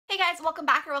Hey guys, welcome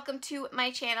back or welcome to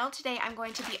my channel. Today I'm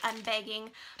going to be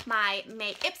unbagging my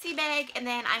May Ipsy bag, and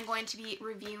then I'm going to be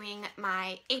reviewing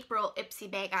my April Ipsy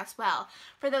bag as well.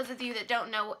 For those of you that don't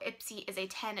know, Ipsy is a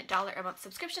 $10 a month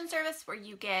subscription service where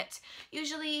you get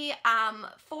usually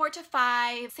 4 to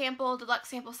 5 deluxe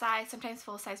sample size, sometimes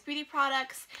full size beauty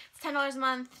products. It's $10 a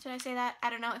month. Did I say that?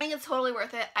 I don't know. I think it's totally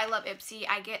worth it. I love Ipsy.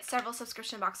 I get several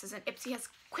subscription boxes and Ipsy has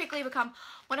quickly become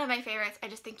one of my favorites. I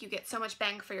just think you get so much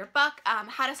bang for your buck.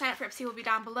 How to sign up for Ipsy will be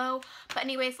down below. But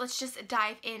anyways, let's just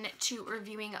dive into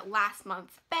reviewing last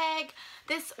month's bag.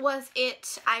 This was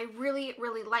it. I really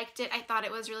liked it. I thought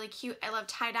it was really cute. I love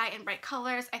tie-dye and bright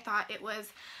colors. I thought it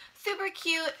was super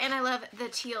cute, and I love the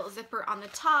teal zipper on the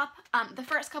top. The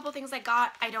first couple things I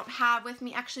got I don't have with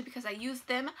me actually because I used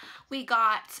them. We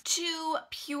got 2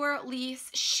 pure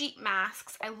lisse sheet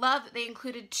masks. I love that they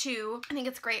included 2. I think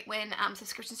it's great when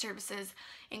subscription services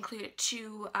include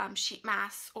 2 sheet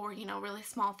masks, or you know, really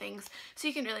small things, so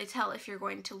you can really tell if you're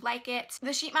going to like it.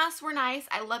 The sheet masks were nice.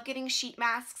 I love getting sheet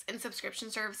masks in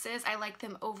subscription services. I like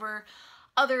them over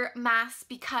other masks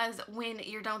because when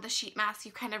you're done with the sheet mask,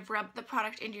 you kind of rub the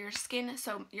product into your skin,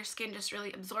 so your skin just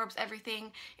really absorbs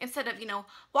everything instead of, you know,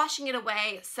 washing it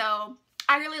away. So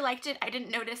I really liked it. I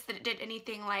didn't notice that it did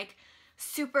anything like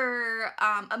super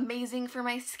amazing for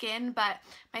my skin, but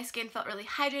my skin felt really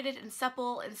hydrated and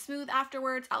supple and smooth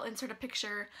afterwards. I'll insert a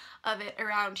picture of it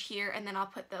around here, and then I'll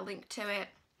put the link to it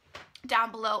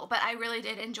down below, but I really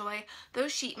did enjoy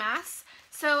those sheet masks.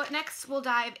 So next we'll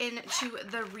dive into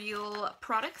the real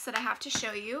products that I have to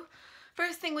show you.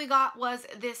 First thing we got was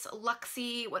this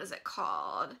Luxie, what is it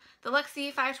called? The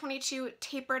Luxie 522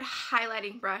 tapered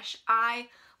highlighting brush. I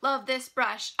love this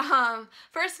brush.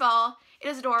 First of all, it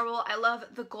is adorable. I love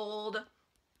the gold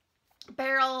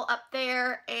barrel up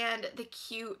there and the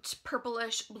cute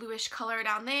purplish bluish color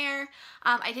down there.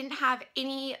 I didn't have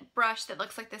any brush that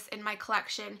looks like this in my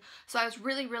collection, so I was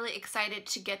really excited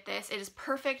to get this. It is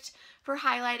perfect for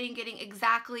highlighting, getting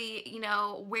exactly, you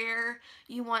know, where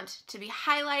you want to be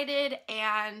highlighted,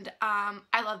 and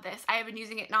I love this. I have been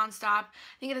using it nonstop.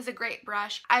 I think it is a great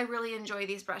brush. I really enjoy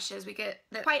these brushes. We get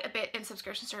quite a bit in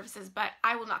subscription services, but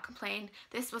I will not complain.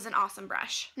 This was an awesome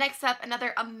brush. Next up,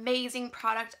 another amazing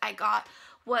product I got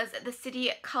was the City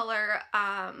Color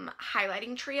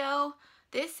highlighting trio.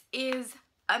 This is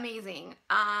amazing.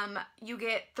 You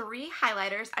get 3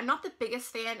 highlighters. I'm not the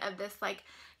biggest fan of this like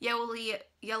yellowy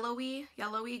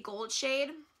gold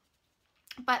shade,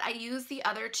 but I use the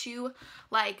other 2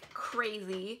 like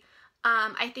crazy.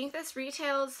 I think this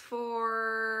retails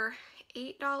for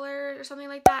 $8 or something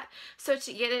like that, so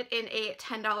to get it in a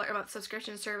 $10 a month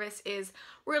subscription service is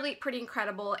really pretty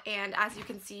incredible, and as you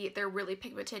can see, they're really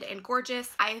pigmented and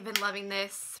gorgeous. I have been loving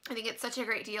this. I think it's such a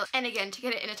great deal, and again, to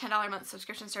get it in a $10 a month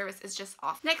subscription service is just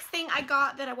awesome. Next thing I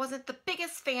got that I wasn't the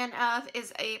biggest fan of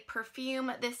is a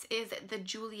perfume. This is the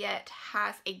Juliet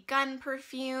Has a Gun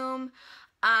perfume.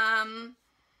 I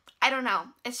don't know,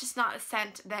 it's just not a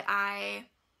scent that I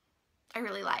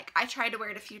really like. I tried to wear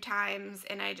it a few times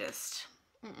and I just,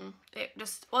 it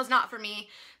just was not for me.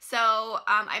 So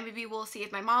I maybe will see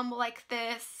if my mom will like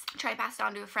this, try to pass it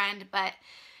on to a friend, but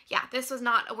yeah, this was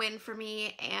not a win for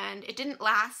me, and it didn't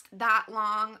last that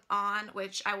long on,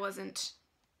 which I wasn't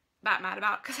that mad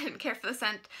about because I didn't care for the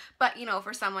scent, but you know,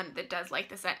 for someone that does like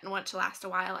the scent and want it to last a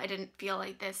while, I didn't feel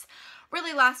like this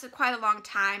really lasted quite a long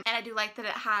time. And I do like that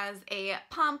it has a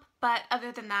pump, but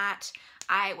other than that,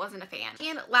 I wasn't a fan.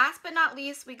 And last but not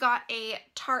least, we got a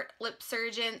Tarte lip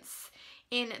surgence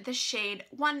in the shade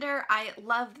Wonder. I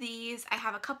love these. I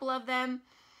have a couple of them.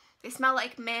 They smell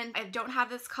like mint. I don't have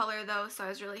this color though, so I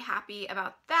was really happy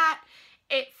about that.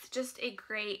 It's just a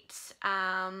great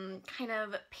kind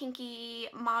of pinky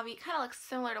mauve-y, kind of looks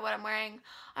similar to what I'm wearing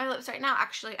on my lips right now.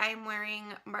 Actually, I am wearing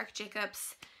Marc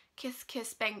Jacobs Kiss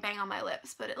Kiss Bang Bang on my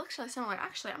lips, but it looks really similar.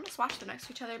 Actually, I'm gonna swatch them next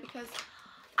to each other because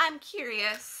I'm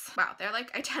curious. Wow, they're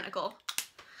like identical.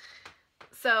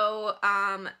 So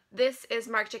this is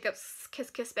Marc Jacobs Kiss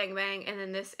Kiss Bang Bang, and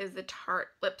then this is the Tarte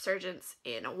lip surgence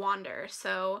in Wander.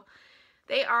 So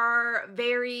they are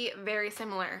very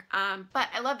similar, but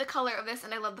I love the color of this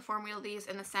and I love the formula of these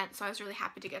and the scent, so I was really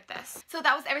happy to get this. So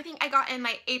that was everything I got in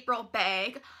my April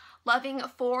bag. Loving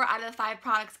 4 out of the 5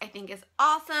 products I think is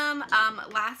awesome.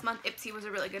 Last month Ipsy was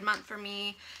a really good month for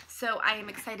me, so I am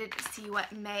excited to see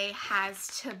what May has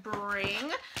to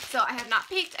bring. So I have not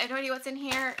peeked, I have no idea what's in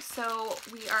here, so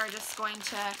we are just going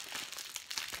to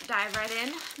dive right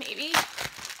in, maybe.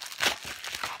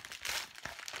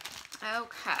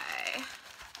 Okay.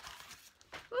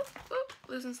 Oop, oop,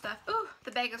 losing stuff. Ooh,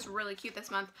 the bag is really cute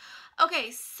this month.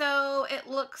 Okay, so it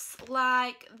looks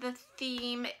like the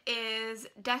theme is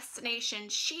Destination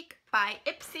Chic by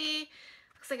Ipsy.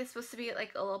 Looks like it's supposed to be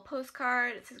like a little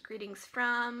postcard. It says greetings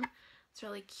from. It's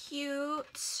really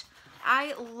cute.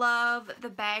 I love the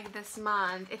bag this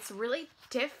month. It's really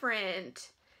different.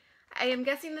 I am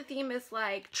guessing the theme is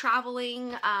like traveling,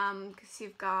 because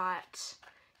you've got,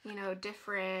 you know,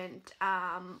 different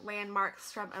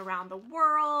landmarks from around the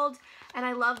world. And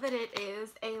I love that it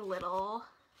is a little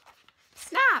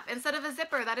snap instead of a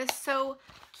zipper. That is so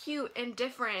cute and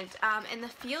different. And the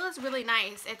feel is really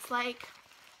nice. It's like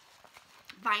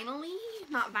vinyl-y,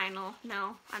 not vinyl.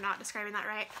 No, I'm not describing that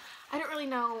right. I don't really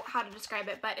know how to describe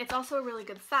it, but it's also a really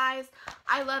good size.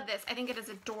 I love this. I think it is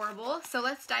adorable. So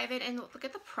let's dive in and look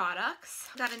at the products.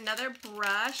 Got another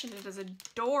brush, and it is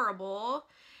adorable.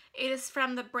 It is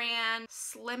from the brand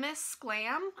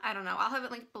Slmissglam. I don't know. I'll have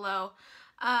it linked below.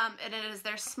 And it is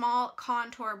their small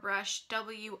contour brush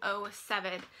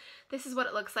W07. This is what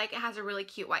it looks like. It has a really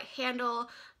cute white handle.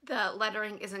 The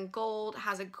lettering is in gold,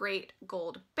 has a great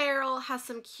gold barrel, has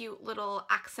some cute little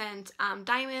accent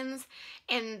diamonds,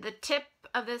 and the tip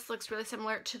of this looks really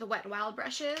similar to the Wet n Wild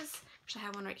brushes, which I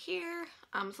have one right here.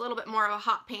 It's a little bit more of a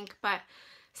hot pink, but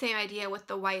same idea with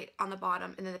the white on the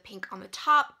bottom and then the pink on the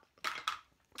top.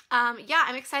 Yeah,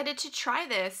 I'm excited to try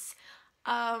this.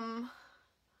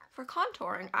 For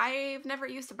contouring. I've never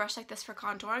used a brush like this for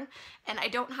contouring, and I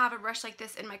don't have a brush like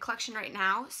this in my collection right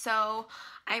now, so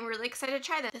I'm really excited to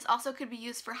try this. This also could be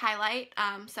used for highlight,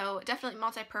 so definitely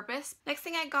multi-purpose. Next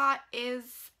thing I got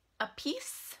is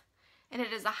Epice, and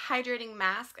it is a hydrating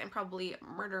mask. I'm probably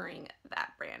murdering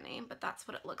that brand name, but that's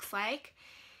what it looks like.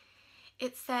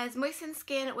 It says, moisten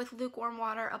skin with lukewarm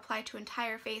water, apply to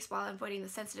entire face while avoiding the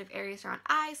sensitive areas around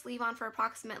eyes. Leave on for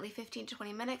approximately 15 to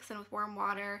 20 minutes, and with warm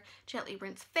water, gently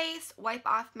rinse face. Wipe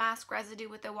off mask residue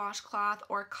with a washcloth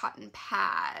or cotton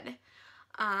pad.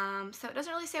 So it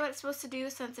doesn't really say what it's supposed to do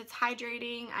since it's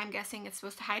hydrating. I'm guessing it's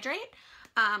supposed to hydrate.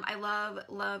 I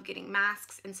love getting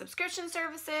masks in subscription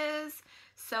services.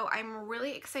 So I'm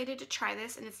really excited to try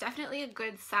this, and it's definitely a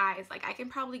good size. Like, I can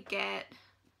probably get,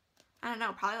 I don't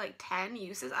know, probably like 10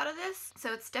 uses out of this.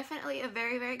 So it's definitely a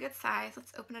very, very good size.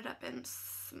 Let's open it up and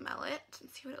smell it and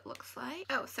see what it looks like.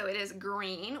 Oh, so it is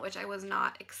green, which I was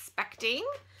not expecting.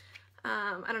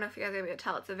 I don't know if you guys are able to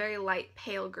tell. It's a very light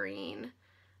pale green,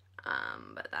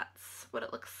 but that's what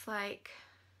it looks like.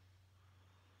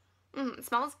 It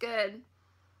smells good.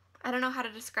 I don't know how to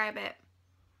describe it.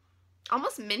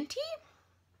 Almost minty?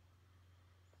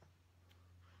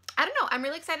 I don't know. I'm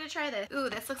really excited to try this. Ooh,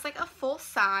 this looks like a full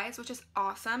size, which is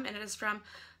awesome. And it is from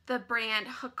the brand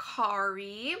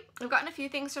Hikari. I've gotten a few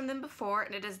things from them before,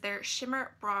 and it is their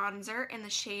shimmer bronzer in the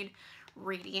shade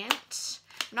Radiant.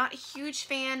 I'm not a huge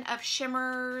fan of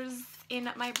shimmers in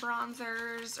my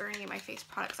bronzers or any of my face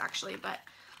products actually, but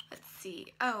let's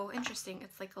see. Oh, interesting.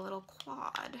 It's like a little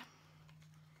quad.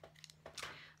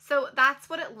 So that's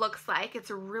what it looks like.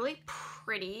 It's really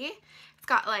pretty. It's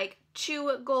got like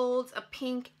 2 golds, a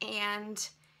pink, and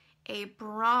a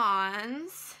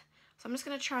bronze. So I'm just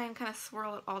going to try and kind of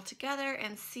swirl it all together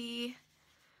and see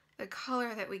the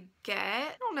color that we get.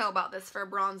 I don't know about this for a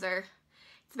bronzer.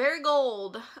 It's very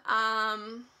gold. I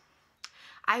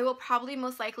will probably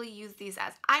most likely use these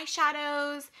as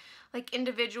eyeshadows, like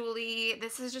individually.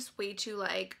 This is just way too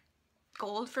like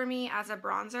gold for me as a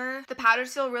bronzer. The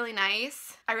powders feel really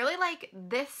nice. I really like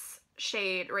this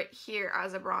shade right here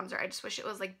as a bronzer. I just wish it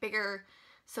was like bigger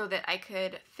so that I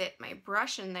could fit my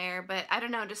brush in there, but I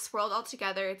don't know, just swirled all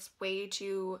together. It's way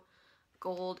too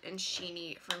gold and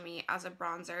sheeny for me as a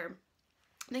bronzer.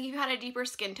 I think if you had a deeper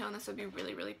skin tone, this would be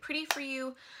really, really pretty for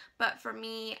you, but for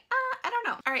me, I don't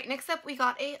know. All right, next up we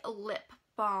got a lip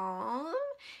balm.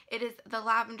 It is the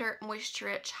Lavender Moisture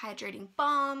Rich Hydrating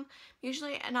Balm.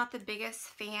 Usually I'm not the biggest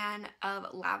fan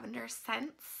of lavender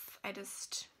scents. I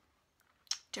just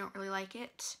don't really like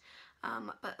it.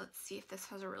 But let's see if this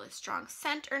has a really strong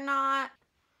scent or not.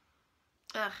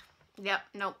 Ugh, yep,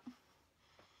 nope.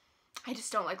 I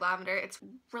just don't like lavender. It's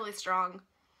really strong.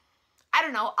 I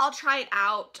don't know, I'll try it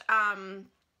out.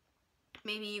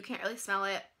 Maybe you can't really smell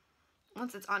it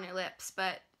once it's on your lips,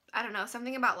 but I don't know,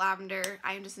 something about lavender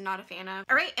I'm just not a fan of.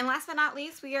 All right, and last but not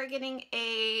least, we are getting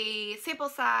a sample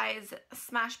size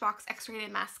Smashbox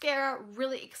X-rated mascara.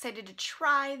 Really excited to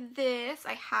try this.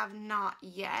 I have not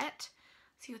yet.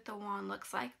 See what the wand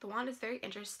looks like. The wand is very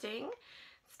interesting.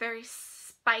 It's very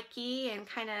spiky and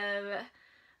kind of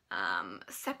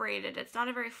separated. It's not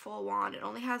a very full wand. It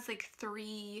only has like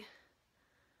 3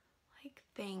 like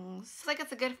things. It's like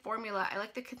it's a good formula. I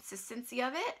like the consistency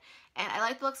of it, and I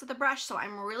like the looks of the brush, so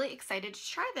I'm really excited to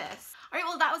try this. Alright,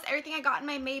 well that was everything I got in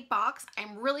my May box.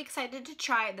 I'm really excited to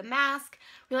try the mask,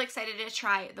 really excited to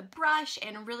try the brush,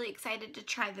 and really excited to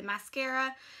try the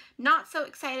mascara. Not so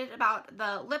excited about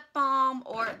the lip balm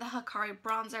or the Hikari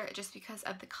bronzer just because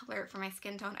of the color for my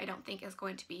skin tone. I don't think is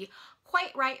going to be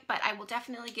quite right, but I will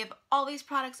definitely give all these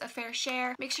products a fair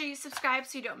share. Make sure you subscribe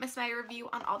so you don't miss my review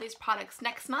on all these products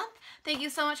next month. Thank you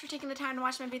so much for taking the time to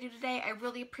watch my video today. I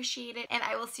really appreciate it, and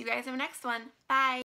I will see you guys in the next one. Bye!